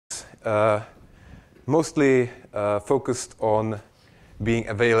mostly focused on being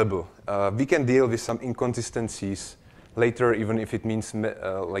available. We can deal with some inconsistencies later, even if it means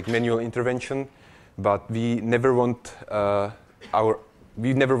like manual intervention. But we never want to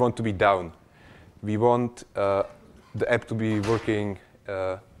be down. We want the app to be working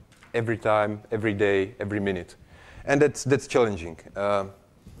every time, every day, every minute, and that's challenging.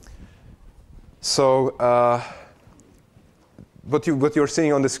 What you're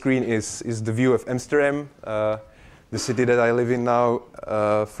seeing on the screen is the view of Amsterdam, the city that I live in now.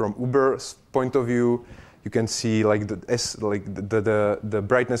 From Uber's point of view, you can see like the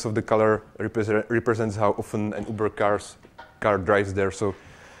brightness of the color represents how often an Uber car drives there. So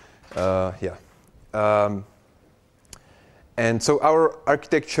yeah. And so our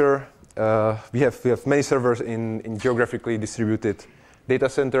architecture, we have many servers in geographically distributed data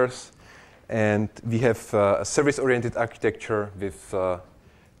centers, and we have a service-oriented architecture with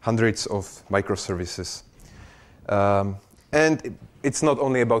hundreds of microservices. And it's not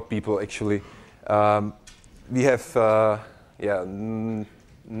only about people, actually. We have,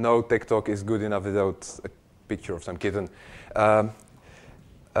 no tech talk is good enough without a picture of some kitten.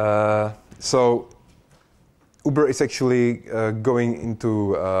 So Uber is actually going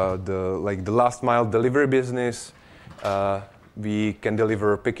into the last mile delivery business. We can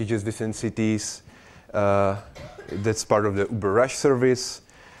deliver packages within cities. That's part of the Uber Rush service.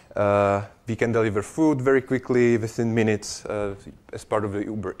 We can deliver food very quickly within minutes as part of the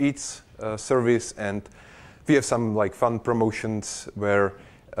Uber Eats service. And we have some like fun promotions where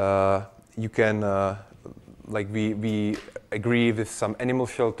you can we agree with some animal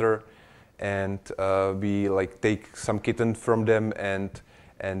shelter, and we like take some kitten from them, and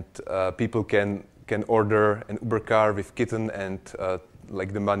people can order an Uber car with kitten, and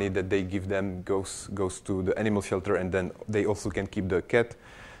like the money that they give them goes to the animal shelter, and then they also can keep the cat.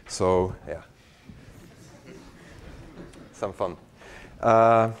 So yeah, some fun.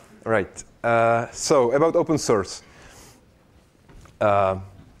 Right. So about open source.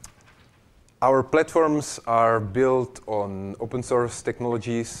 Our platforms are built on open source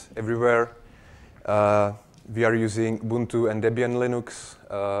technologies everywhere. We are using Ubuntu and Debian Linux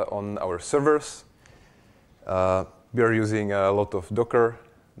on our servers. We are using a lot of Docker.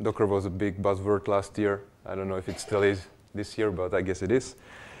 Docker was a big buzzword last year. I don't know if it still is this year, but I guess it is.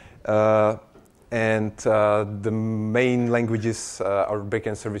 And the main languages our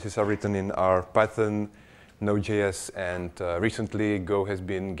backend services are written in are Python, Node.js, and recently Go has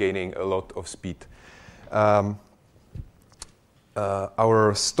been gaining a lot of speed.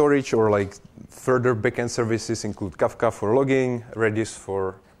 Our storage or like further backend services include Kafka for logging, Redis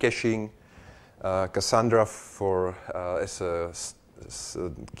for caching, Cassandra for as a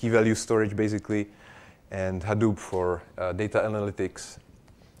key value storage basically, and Hadoop for data analytics.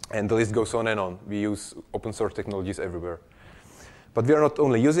 And the list goes on and on. We use open source technologies everywhere. But we are not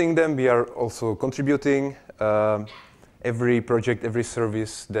only using them, we are also contributing. Every project, every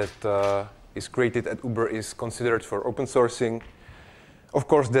service that is created at Uber is considered for open sourcing. Of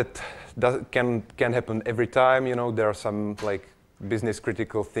course, that can happen every time. You know, there are some like business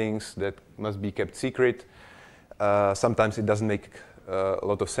critical things that must be kept secret. Sometimes it doesn't make a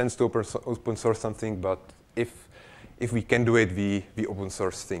lot of sense to open source something, but if we can do it, we open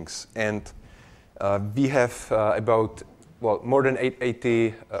source things. And we have about more than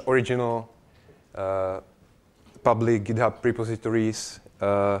 80 original public GitHub repositories,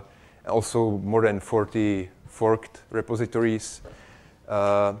 also more than 40 forked repositories.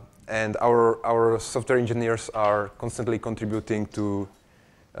 And our software engineers are constantly contributing to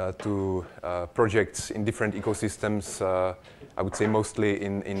projects in different ecosystems. I would say mostly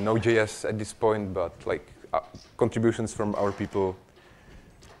in Node.js at this point, but like contributions from our people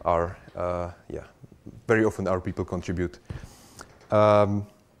are, very often our people contribute.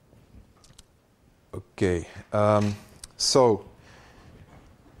 Okay, so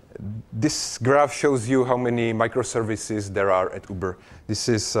this graph shows you how many microservices there are at Uber. This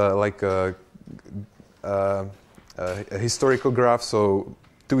is like a historical graph. So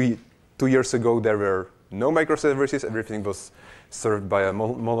 2 years ago, there were no microservices. Everything was served by a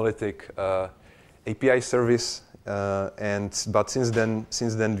monolithic API service. But since then,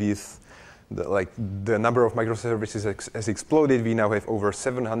 with the number of microservices has exploded. We now have over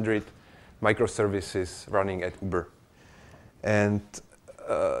 700 microservices running at Uber, and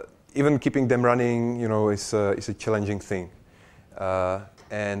even keeping them running, is a challenging thing.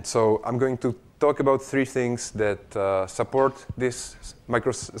 And so I'm going to talk about 3 things that support this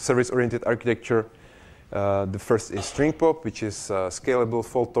microservice-oriented architecture. The first is string pop, which is scalable,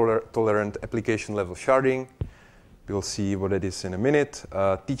 fault-tolerant application-level sharding. We'll see what it is in a minute.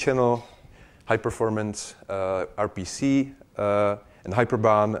 T-channel, high performance RPC, and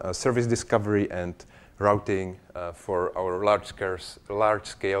Hyperbahn, service discovery and routing for our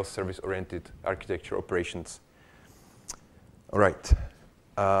large-scale service-oriented architecture operations. All right.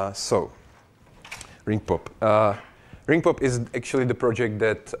 So, RingPop. RingPop is actually the project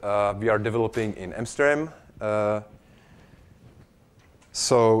that we are developing in Amsterdam.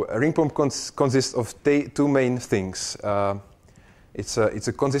 So RingPop consists of two main things. It's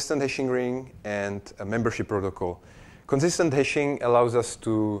a consistent hashing ring and a membership protocol. Consistent hashing allows us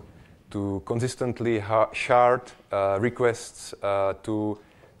to consistently shard requests to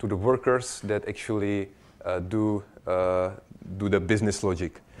the workers that actually do the business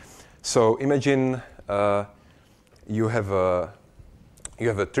logic. So imagine you have a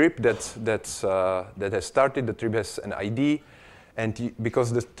trip that has started. The trip has an ID. And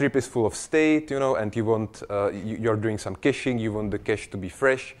because the trip is full of state, and you want you're doing some caching, you want the cache to be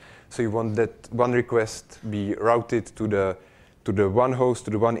fresh, so you want that one request be routed to the one host,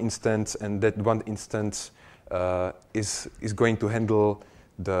 to the one instance, and that one instance is going to handle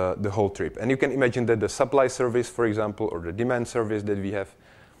the whole trip. And you can imagine that the supply service, for example, or the demand service that we have,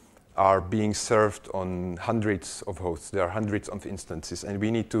 are being served on hundreds of hosts. There are hundreds of instances, and we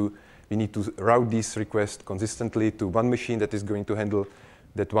need to route these requests consistently to one machine that is going to handle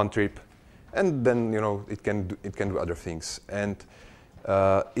that one trip, and then it can do other things. And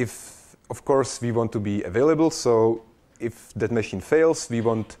if, of course, we want to be available, so if that machine fails, we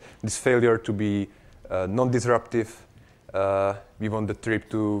want this failure to be non-disruptive. We want the trip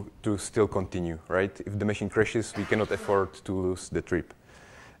to still continue, right? If the machine crashes, we cannot afford to lose the trip.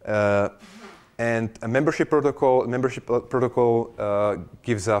 And a membership protocol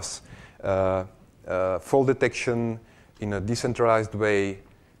gives us fault detection in a decentralized way,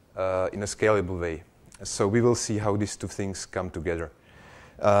 in a scalable way. So we will see how these two things come together.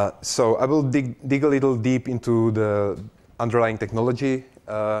 So I will dig a little deep into the underlying technology.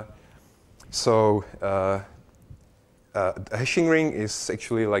 So a hashing ring is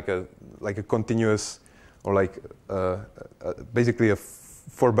actually like a continuous, or basically a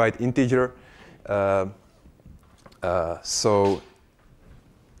 4-byte integer.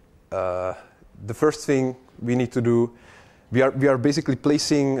 The first thing we need to do, we are basically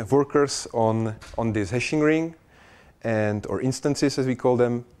placing workers on this hashing ring, or instances as we call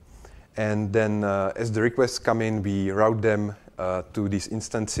them, and then as the requests come in, we route them to these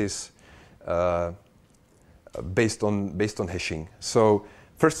instances based on hashing. So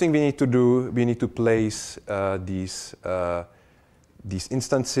first thing we need to do, we need to place these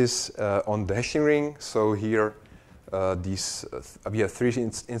instances on the hashing ring. So here we have three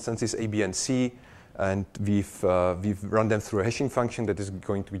instances, A, B, and C, and we've run them through a hashing function that is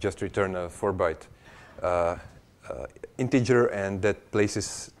going to just return a 4-byte integer, and that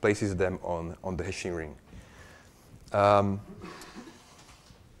places them on the hashing ring.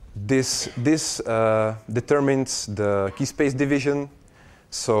 This determines the key space division.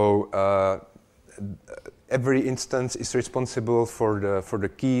 So every instance is responsible for the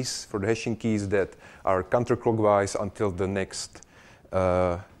keys, for the hashing keys that are counterclockwise until the next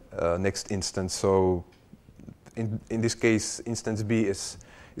instance. So in this case, instance B is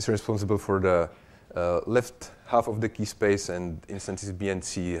responsible for the left half of the key space, and instances B and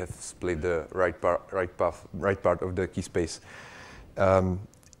C have split the right part of the key space.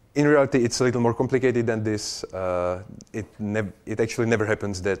 In reality, it's a little more complicated than this. It actually never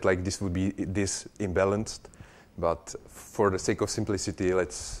happens that this would be this imbalanced, but for the sake of simplicity,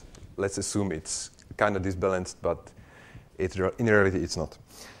 let's assume it's kind of disbalanced, but in reality, it's not.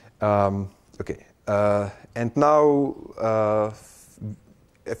 Okay, and now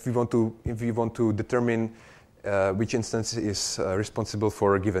if we want to determine which instance is responsible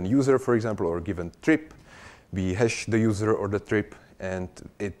for a given user, for example, or a given trip, we hash the user or the trip, and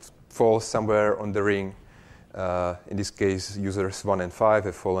it falls somewhere on the ring. In this case, users 1 and 5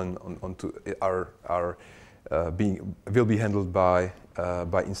 have fallen onto will be handled by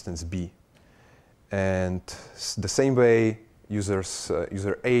instance B. And the same way, user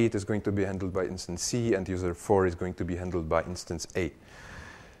 8 is going to be handled by instance C, and user 4 is going to be handled by instance A.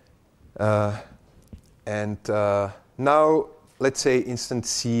 Now, let's say instance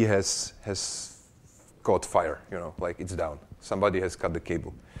C has caught fire. It's down. Somebody has cut the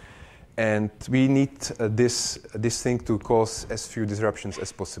cable, and we need this thing to cause as few disruptions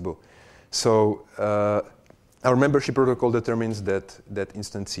as possible. So our membership protocol determines that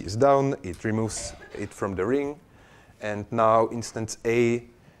instance C is down. It removes it from the ring, and now instance A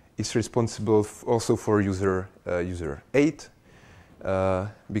is responsible also for user 8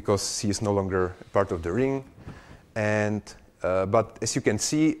 because C is no longer part of the ring. But as you can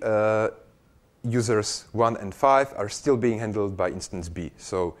see, users 1 and 5 are still being handled by instance B.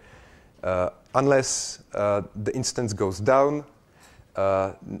 So unless the instance goes down,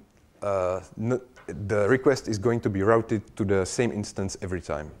 the request is going to be routed to the same instance every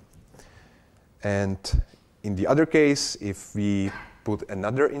time. And in the other case, if we put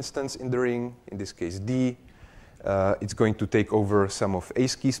another instance in the ring, in this case D, it's going to take over some of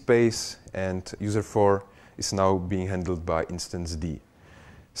A's key space, and user 4 is now being handled by instance D.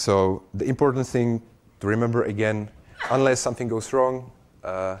 So the important thing to remember again, unless something goes wrong,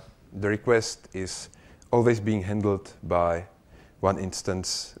 the request is always being handled by one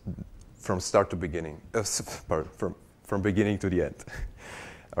instance from start to beginning, from beginning to the end.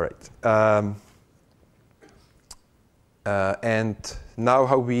 All right. And now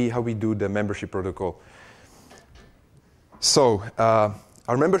how we do the membership protocol. So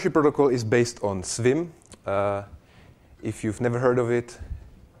our membership protocol is based on Swim. If you've never heard of it,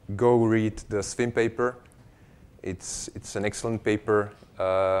 go read the Swim paper. It's an excellent paper.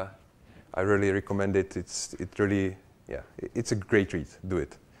 I really recommend it. It's a great read. Do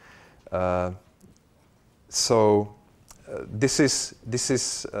it. This is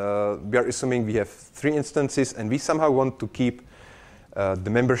we are assuming we have 3 instances, and we somehow want to keep the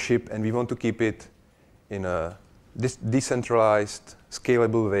membership, and we want to keep it in a decentralized,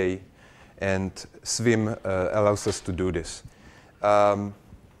 scalable way, and Swim allows us to do this.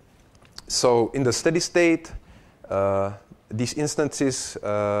 So in the steady state, these instances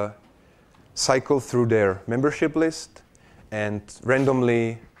cycle through their membership list and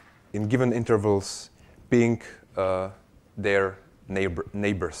randomly, in given intervals, ping their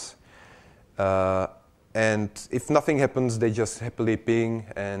neighbors. And if nothing happens, they just happily ping,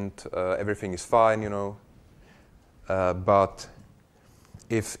 and everything is fine, you know. But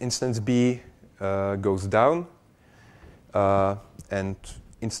if instance B goes down and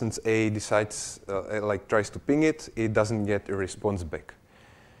instance A decides, tries to ping it, it doesn't get a response back.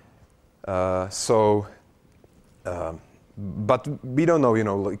 But we don't know, you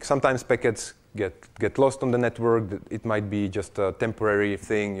know, like sometimes packets get lost on the network. It might be just a temporary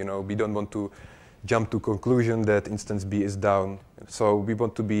thing, you know. We don't want to jump to conclusion that instance B is down. So we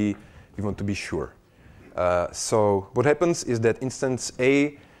want to be sure. So what happens is that instance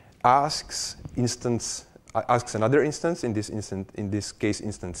A asks another instance, in this case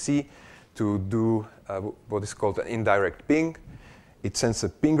instance C, to do what is called an indirect ping. It sends a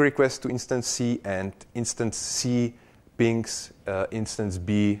ping request to instance C, and instance C pings instance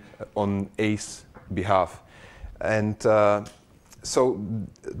B on A's behalf. And so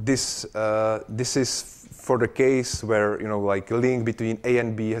this is for the case where, you know, like a link between A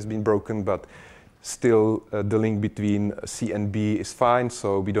and B has been broken, but still the link between C and B is fine.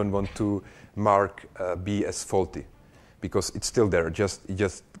 So we don't want to mark B as faulty because it's still there. Just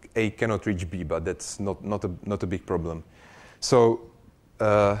A cannot reach B, but that's not a big problem. So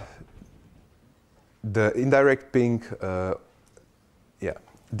the indirect ping,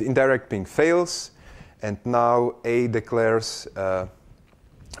 fails, and now A declares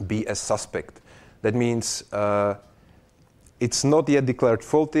B as suspect. That means it's not yet declared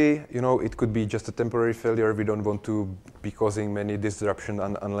faulty. You know, it could be just a temporary failure. We don't want to be causing many disruptions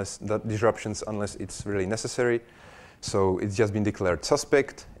unless it's really necessary. So it's just been declared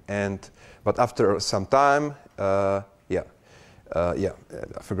suspect. But after some time, I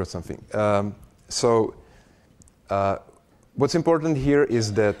forgot something. What's important here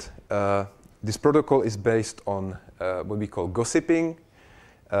is that this protocol is based on what we call gossiping.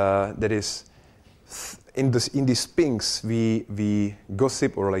 That is, in these pings, we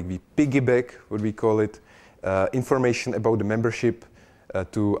gossip, or like we piggyback, what we call it, information about the membership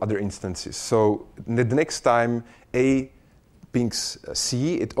to other instances. So the next time A pings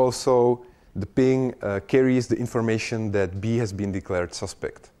C, the ping carries the information that B has been declared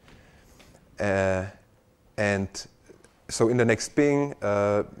suspect. And so in the next ping,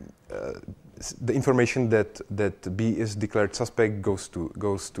 the information that B is declared suspect goes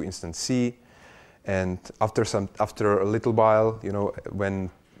to instance C, and after a little while, you know, when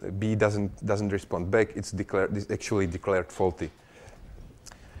B doesn't respond back, it's actually declared faulty.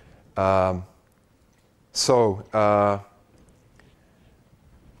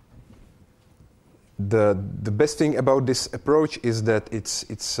 The best thing about this approach is that it's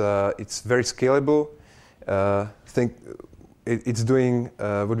very scalable. It's doing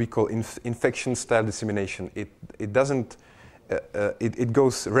what we call infection style dissemination. It doesn't. It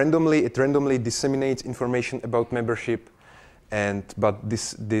goes randomly. It randomly disseminates information about membership, but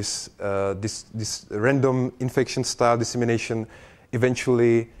this random infection style dissemination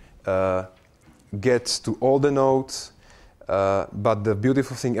eventually gets to all the nodes. But the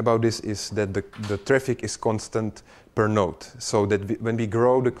beautiful thing about this is that the traffic is constant per node. So that when we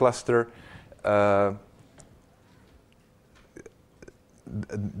grow the cluster,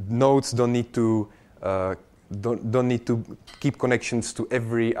 nodes don't need to keep connections to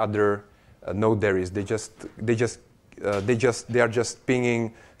every other node there is. They are just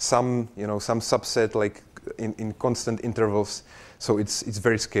pinging some subset like in constant intervals. So it's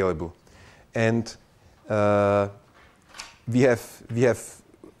very scalable, and we have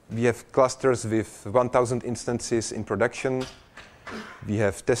clusters with 1,000 instances in production. We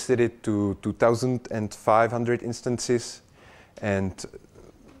have tested it to 2,500 instances, and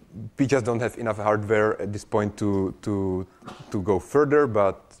we just don't have enough hardware at this point to go further.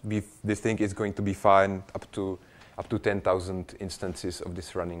 But we think it's going to be fine up to 10,000 instances of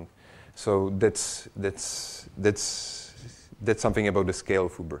this running. So that's something about the scale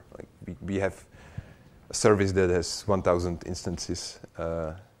of Uber. Like we have a service that has 1,000 instances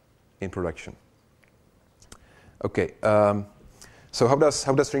in production. Okay, so how does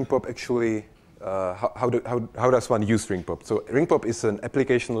Ringpop actually? How does one use Ringpop? So Ringpop is an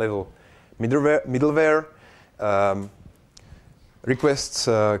application level middleware. Requests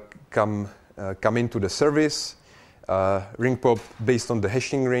come into the service. Ringpop, based on the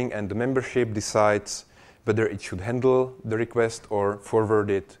hashing ring and the membership, decides whether it should handle the request or forward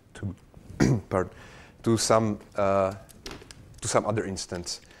it to some other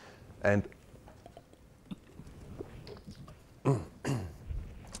instance. And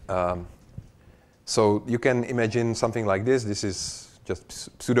so you can imagine something like this. This is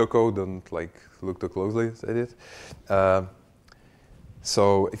just pseudocode. Don't look too closely at it.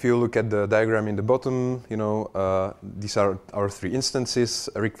 So if you look at the diagram in the bottom, these are our three instances.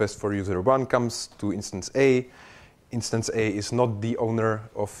 A request for user 1 comes to instance A. Instance A is not the owner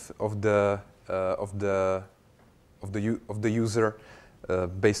of the user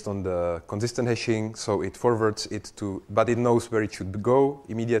based on the consistent hashing. So it forwards it to, but it knows where it should go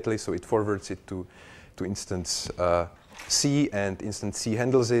immediately. So it forwards it to instance C, and instance C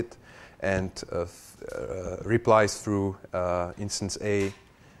handles it and replies through instance A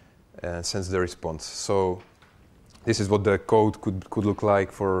and sends the response. So this is what the code could look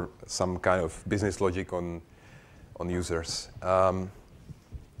like for some kind of business logic on users.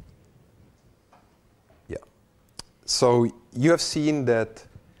 So you have seen that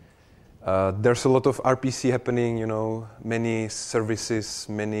there's a lot of RPC happening. Many services,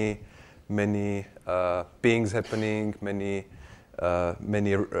 many pings happening, many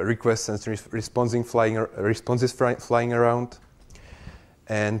requests and responses flying around,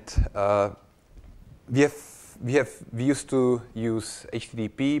 and we used to use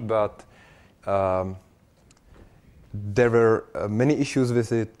HTTP, but there were many issues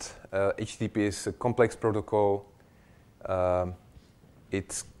with it. HTTP is a complex protocol.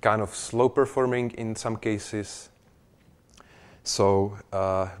 It's kind of slow performing in some cases. So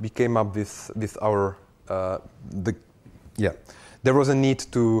we came up with our there was a need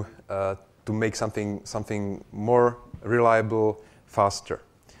to make something more reliable, faster,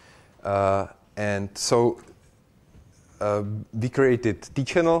 and so we created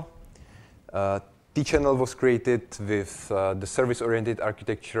T-channel. T-channel was created with the service-oriented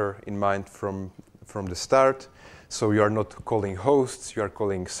architecture in mind from the start. So you are not calling hosts; you are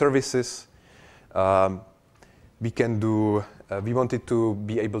calling services. We wanted to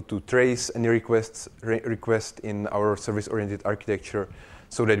be able to trace any request in our service-oriented architecture,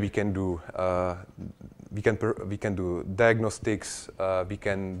 so that we can do diagnostics, we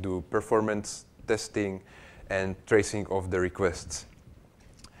can do performance testing, and tracing of the requests.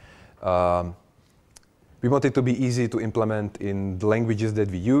 We want it to be easy to implement in the languages that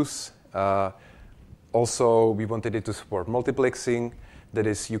we use. Also, we wanted it to support multiplexing. That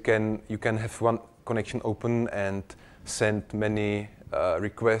is, you can have one connection open and send many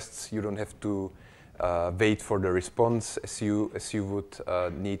requests. You don't have to wait for the response as you would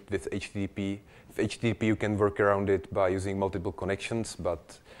need with HTTP. With HTTP, you can work around it by using multiple connections,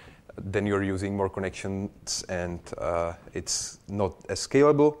 but then you're using more connections, and it's not as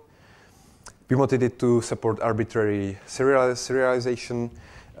scalable. We wanted it to support arbitrary serialization.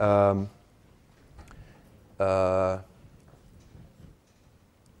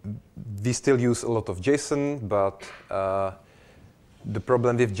 We still use a lot of JSON, but the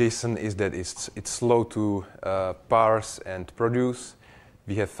problem with JSON is that it's slow to parse and produce.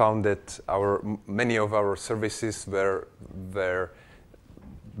 We have found that many of our services were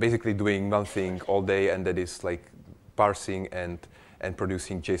basically doing one thing all day, and that is like parsing and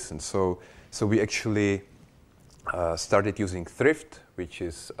producing JSON. So we actually started using Thrift, which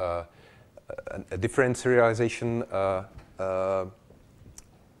is a different serialization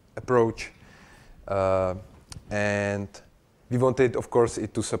approach. And we wanted, of course,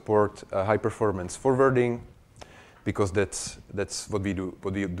 it to support high-performance forwarding, because that's what we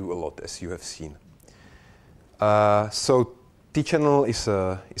do a lot, as you have seen. So T-channel is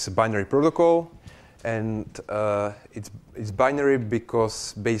a binary protocol, and it's binary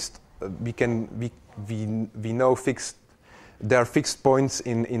because we know there are fixed points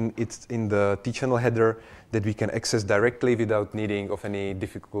in the T-channel header that we can access directly without needing of any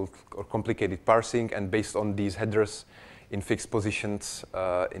difficult or complicated parsing. And based on these headers in fixed positions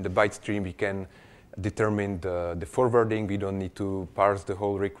in the byte stream, we can determine the forwarding. We don't need to parse the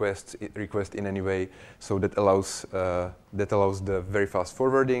whole request in any way. So that allows the very fast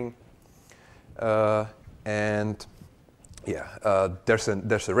forwarding. And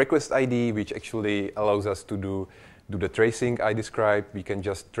there's a request ID which actually allows us to do the tracing I described. We can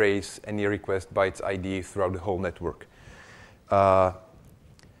just trace any request by its ID throughout the whole network.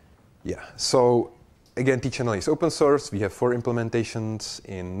 So again, T-channel is open source. We have 4 implementations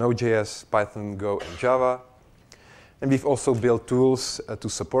in Node.js, Python, Go, and Java. And we've also built tools to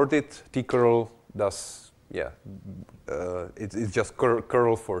support it. tcurl does, it's just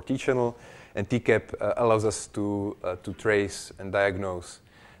curl for T-channel. And tcap allows us to trace and diagnose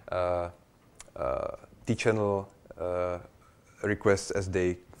T-channel requests as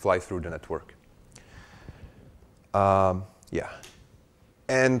they fly through the network.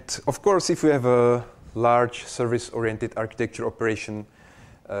 And of course, if you have a large service-oriented architecture operation,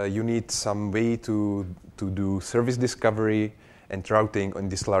 you need some way to do service discovery and routing on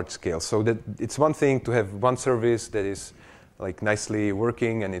this large scale. So that it's one thing to have one service that is like nicely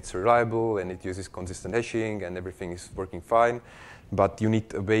working and it's reliable and it uses consistent hashing and everything is working fine, but you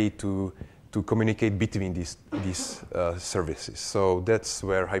need a way to communicate between these services. So that's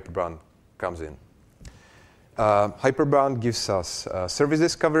where Hyperbound comes in. Hyperbound gives us service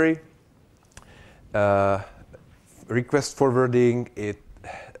discovery, request forwarding.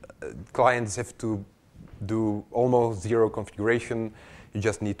 Clients have to do almost zero configuration. You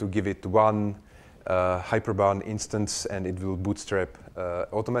just need to give it one Hyperbound instance and it will bootstrap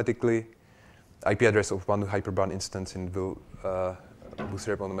automatically. IP address of one Hyperbound instance and it will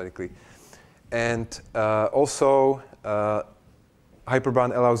bootstrap automatically. And also,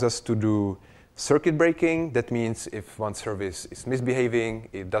 Hyperbound allows us to do circuit breaking. That means if one service is misbehaving,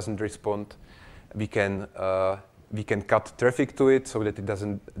 it doesn't respond, we can cut traffic to it so that it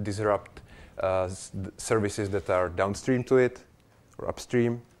doesn't disrupt services that are downstream to it or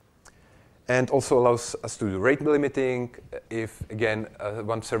upstream. And also allows us to do rate limiting. If, again,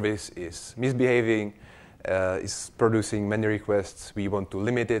 one service is misbehaving, is producing many requests, we want to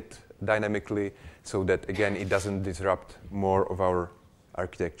limit it dynamically so that, again, it doesn't disrupt more of our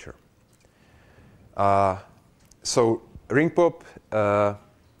architecture. So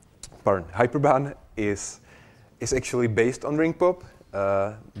Hyperbound is actually based on ringpop.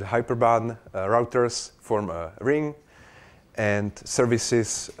 The Hyperbound routers form a ring, and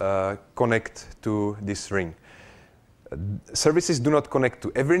services connect to this ring. Services do not connect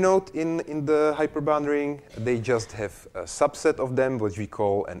to every node in the Hyperbound ring. They just have a subset of them, which we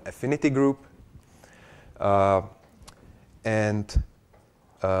call an affinity group. So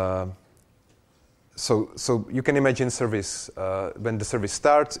you can imagine service, when the service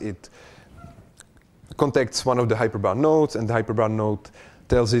starts, it contacts one of the Hyperbound nodes, and the Hyperbound node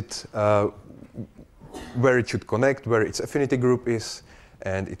tells it where it should connect, where its affinity group is,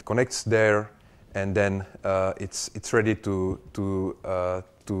 and it connects there. And then it's ready to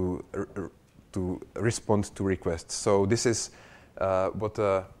respond to requests. So this is what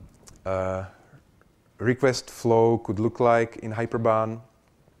a request flow could look like in Hyperbound.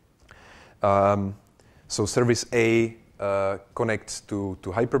 So service A connects to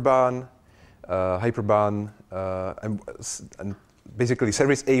Hyperbound. And basically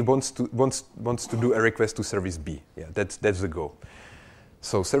service A wants to do a request to service B. Yeah, that's the goal.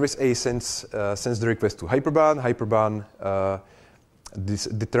 So service A sends the request to Hyperbound. Hyperbound this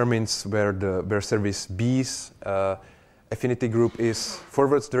determines where service B's affinity group is,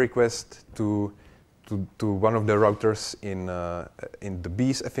 forwards the request to one of the routers in the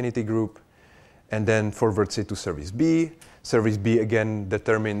B's affinity group, and then forwards it to service B. Service B again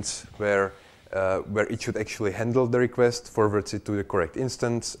determines where it should actually handle the request, forwards it to the correct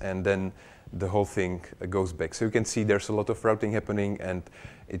instance, and then the whole thing goes back. So you can see there's a lot of routing happening, and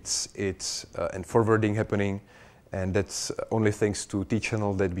and forwarding happening, and that's only thanks to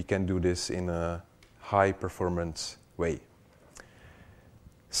T-channel that we can do this in a high performance way.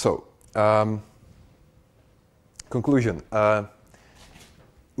 So conclusion: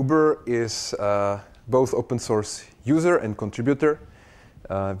 Uber is both open source user and contributor.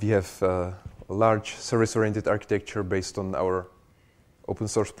 We have a large service-oriented architecture based on our open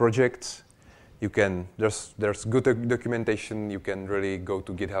source projects. You can there's good documentation. You can really go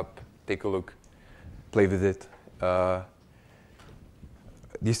to GitHub, take a look, play with it.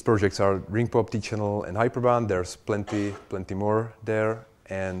 These projects are ring-pop, T-channel, and Hyperband. There's plenty more there,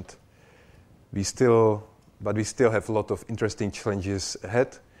 and we still have a lot of interesting challenges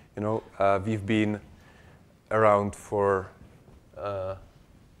ahead. We've been around for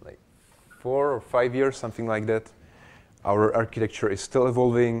like 4 or 5 years, something like that. Our architecture is still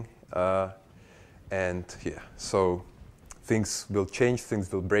evolving, and so things will change,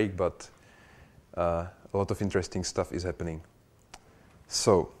 things will break, but a lot of interesting stuff is happening.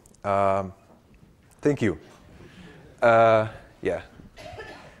 So, thank you. Uber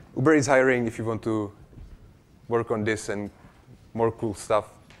is hiring if you want to work on this and more cool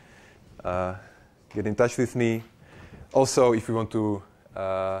stuff. Get in touch with me. Also, if you want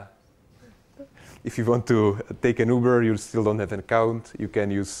to take an Uber, you still don't have an account, you can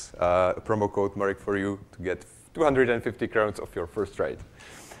use a promo code Marek for you to get 250 crowns off your first ride.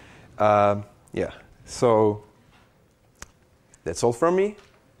 So that's all from me.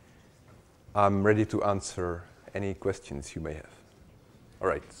 I'm ready to answer any questions you may have. All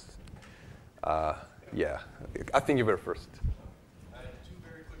right. I think you were first. Two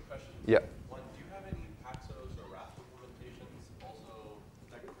very quick questions. Yeah. One, do you have any Paxos or Raft implementations, also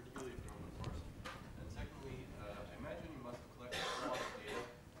particularly if you're open source? And secondly, I imagine you must collect a lot of data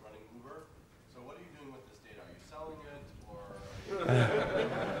running Uber. So what are you doing with this data? Are you selling it, or?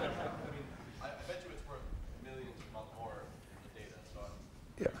 I bet you it's worth millions, if not more, the data. So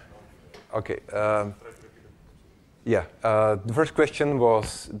Okay. The first question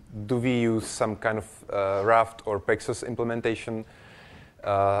was, do we use some kind of Raft or Paxos implementation?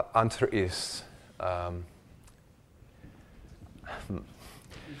 Answer is,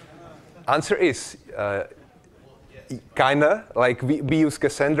 kinda. Like we use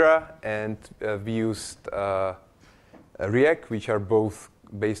Cassandra and we used React, which are both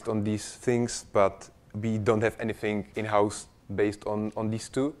based on these things, but we don't have anything in-house based on these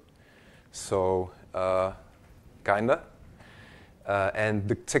two. So, kinda. And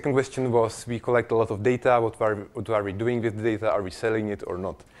the second question was, we collect a lot of data. What are we doing with the data? Are we selling it or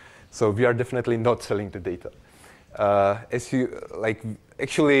not? So we are definitely not selling the data.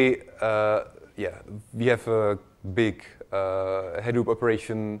 We have a big Hadoop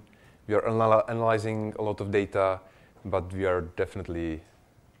operation. We are analyzing a lot of data, but we are definitely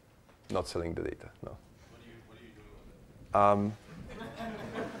not selling the data. No. What are you doing with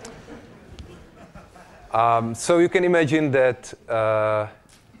it? So you can imagine that.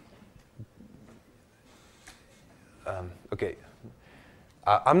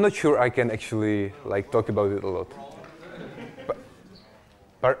 I'm not sure I can actually talk about it a lot. It's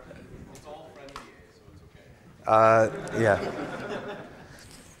all friendly, so it's okay.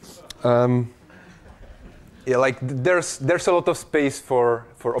 There's a lot of space for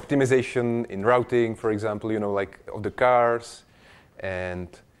optimization in routing, for example, of the cars, and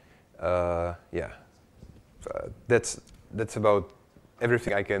that's about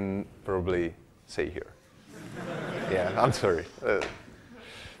everything I can probably say here. I'm sorry.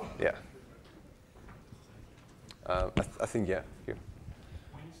 I think here. When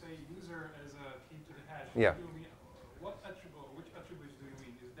you say user as a key to the hash, Yeah. which attributes do you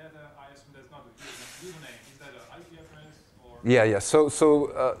mean? Is that I assume that's not a username. Is that an IP address or? Yeah. So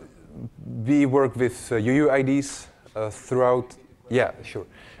we work with UUIDs throughout. Yeah, sure.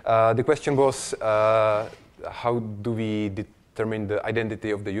 The question was, how do we determine the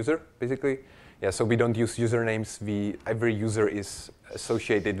identity of the user, basically? Yeah, so we don't use usernames. Every user is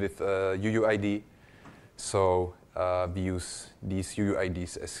associated with a UUID. So we use these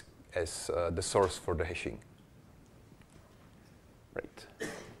UUIDs as the source for the hashing. Right.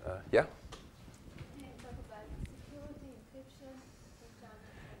 Yeah? Can you talk about security, encryption,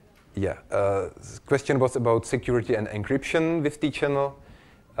 Yeah. The question was about security and encryption with T-channel.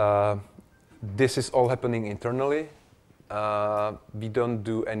 This is all happening internally. We don't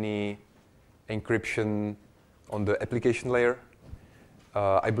do any encryption on the application layer.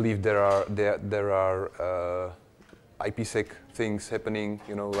 I believe there are IPsec things happening,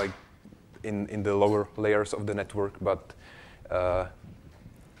 in the lower layers of the network, but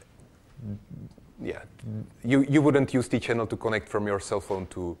you wouldn't use T-channel to connect from your cell phone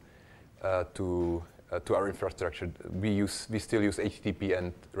to our infrastructure. We still use HTTP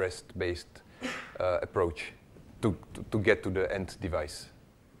and REST-based approach to get to the end device.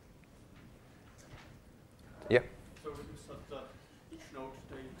 Yeah. So you said that each node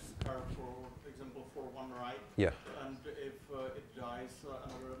stays Yeah. And if it dies,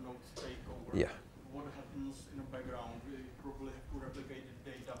 another node take over. Yeah. What happens in the background? You probably have to replicate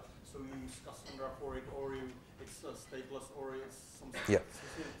the data. So you use Cassandra for it, or it's stateless, or it's Yeah.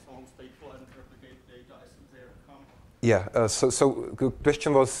 somehow stateful and replicate data as they come. Yeah. So the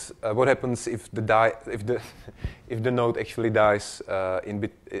question was, what happens if if the node actually dies in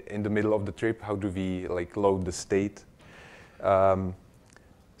the middle of the trip? How do we like load the state?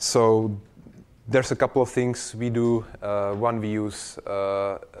 So there's a couple of things we do. One, we use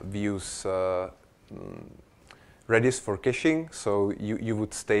Redis for caching. So you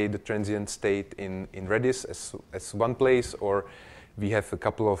would stay the transient state in Redis as one place, or we have a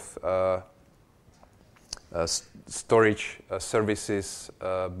couple of storage services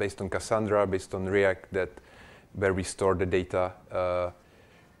based on Cassandra, based on React, where we store the data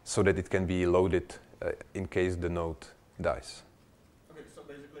so that it can be loaded in case the node dies. Okay, so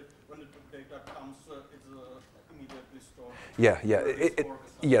basically, when the data comes, it's immediately stored. Yeah.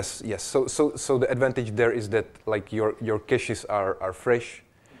 Yes. So the advantage there is that like your caches are fresh,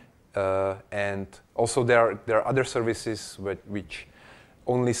 and also there are other services which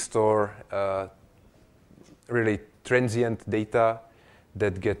only store really transient data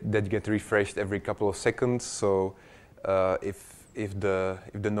that get refreshed every couple of seconds. So if the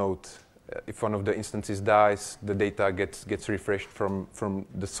node, if one of the instances dies, the data gets refreshed from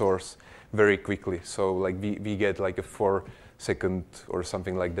the source very quickly. So like we get like a 4-second or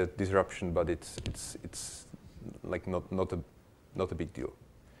something like that disruption, but it's like not a big deal.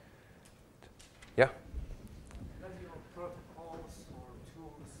 Yeah. Does your protocols or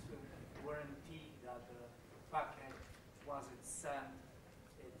tools guarantee that the packet, once it's sent,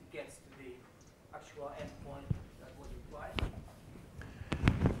 it gets to the actual endpoint that was required?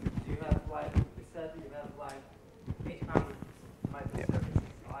 Do you have like you said, you have like 800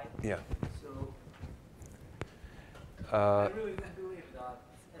 microservices, right? Yeah. So I really don't believe that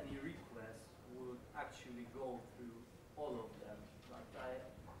any request would actually go through all of them. But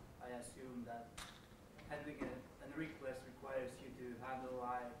I assume that handling a request requires you to handle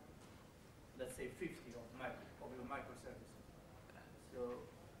like, let's say 50 of your microservices. So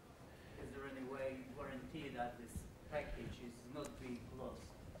is there any way you guarantee that this package is not being lost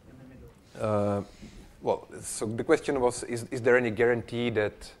in the middle? Well, so the question was, is there any guarantee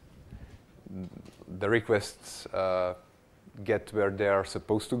that the requests get where they are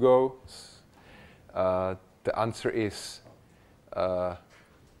supposed to go? The answer is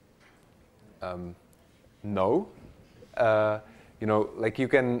no. Like you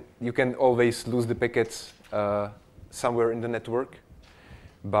can always lose the packets somewhere in the network,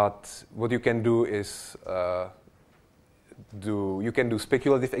 but what you can do is you can do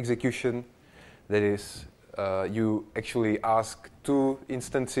speculative execution. That is, you actually ask 2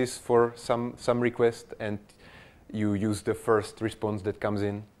 instances for some request, and you use the first response that comes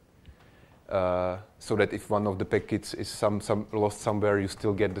in, so that if one of the packets is lost somewhere, you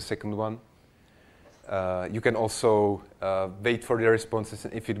still get the second one. You can also wait for the responses,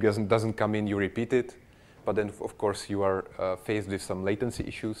 and if it doesn't come in, you repeat it. But then, of course, you are faced with some latency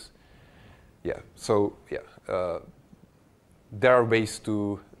issues. Yeah. So there are ways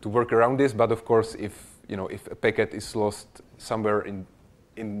to work around this, but of course, if a packet is lost somewhere in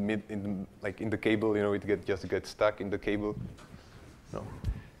the cable, it just gets stuck in the cable. No.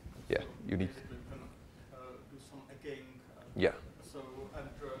 Yeah. You need. Do some echoing. Yeah. So and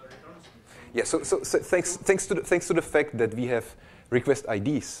returns. Yeah. So thanks to the fact that we have request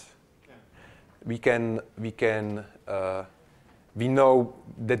IDs, we know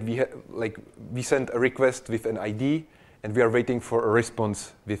that we send a request with an ID, and we are waiting for a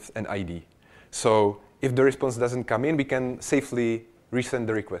response with an ID. So if the response doesn't come in, we can safely resend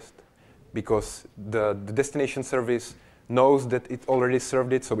the request, because the destination service knows that it already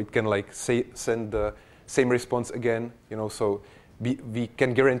served it, so it can send the same response again. So we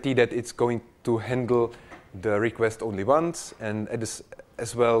can guarantee that it's going to handle the request only once, and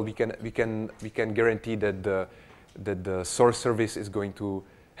as well we can guarantee that the source service is going to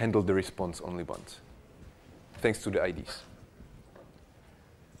handle the response only once, thanks to the IDs.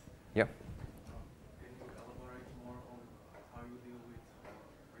 Yeah. Can you elaborate more on how you deal with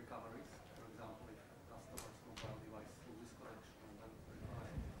recoveries? For example, if customers compile device to this connection and then recover,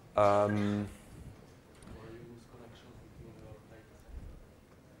 or you lose connections between your data sets?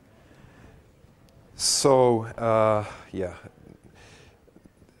 So yeah.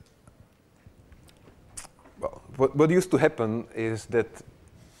 Well, what used to happen is that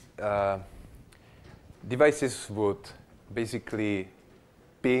devices would basically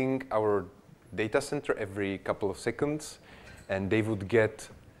ping our data center every couple of seconds, and they would get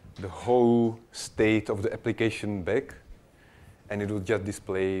the whole state of the application back, and it will just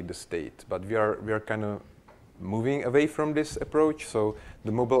display the state. But we are kind of moving away from this approach. So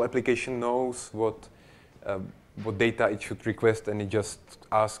the mobile application knows what data it should request, and it just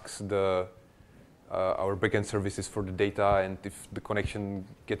asks our backend services for the data. And if the connection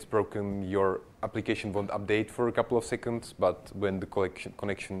gets broken, your application won't update for a couple of seconds. But when the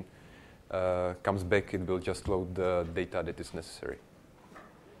connection comes back, it will just load the data that is necessary.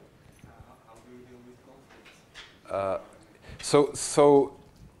 How do you deal with conflicts?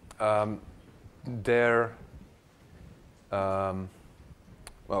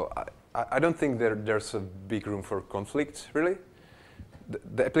 Well, I don't think there's a big room for conflicts, really.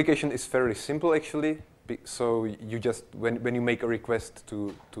 The application is fairly simple, actually. So you just, when you make a request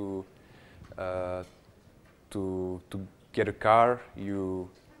to get a car, you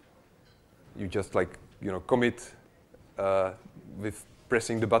just commit with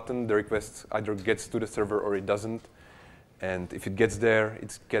pressing the button. The request either gets to the server or it doesn't. And if it gets there,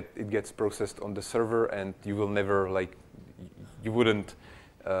 it gets processed on the server, and you will never you wouldn't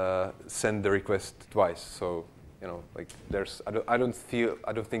send the request twice. So I don't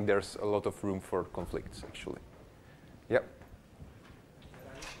think there's a lot of room for conflicts, actually. Yep.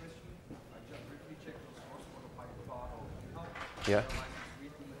 Yeah.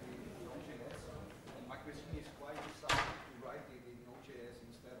 My question is why decide to write it in Node.js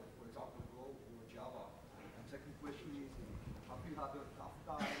instead of, for example, Go or Java? And second question is, have you had a tough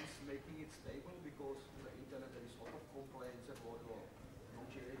times making it stable? Because on the internet there is a lot of complaints about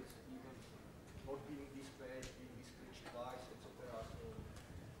Node.js even not being dispatched, being dispatched twice,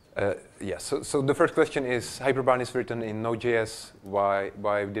 etc. Yeah, so the first question is, Hyperbarn is written in Node.js. Why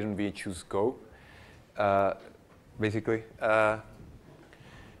didn't we choose Go? Basically,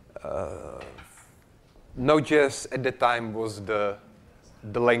 Node.js at that time was the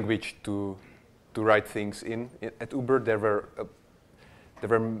language to write things in. At Uber, there were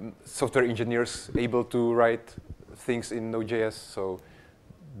software engineers able to write things in Node.js, so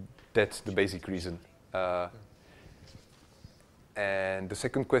that's the basic reason. And the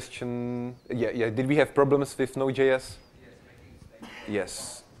second question, did we have problems with Node.js?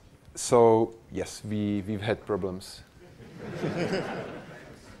 Yes. So yes, we've had problems.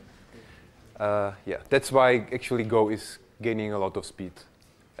 That's why actually Go is gaining a lot of speed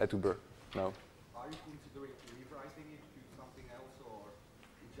at Uber now. Are you considering rewriting it to something else, or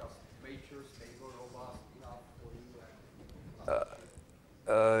just major, stable, robust enough for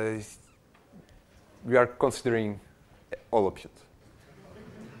you? We are considering all options.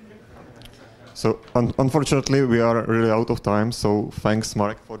 So unfortunately, we are really out of time. So thanks,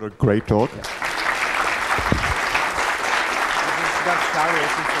 Marek, for the great talk.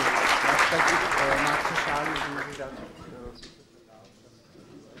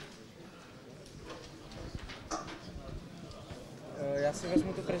 Já si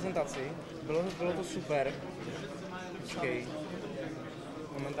vezmu tu prezentaci. Bylo to super. Počkej.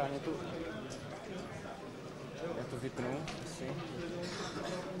 Momentálně tu. Já to vypnu asi.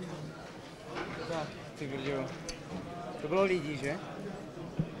 Tak, ty brďo. To bylo lidí, že?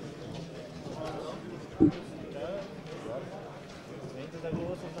 Nejde tak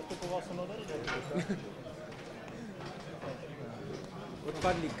dlouho, jsem zastupoval se nový.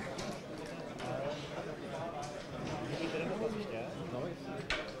 Odpadlík.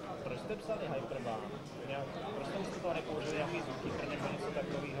 Proč jste psali Hyperbarn? Proč jste z toho nepoužili nějaký zookeeper nebo něco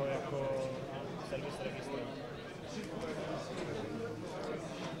takového jako service registr?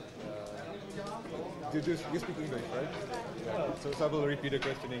 You speak English, right? Yeah. So I will repeat the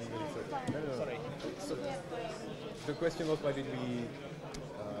question in English. No. Sorry. So the question was, why did we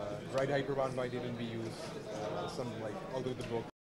write Hyperbarn? Why didn't we use some out of the box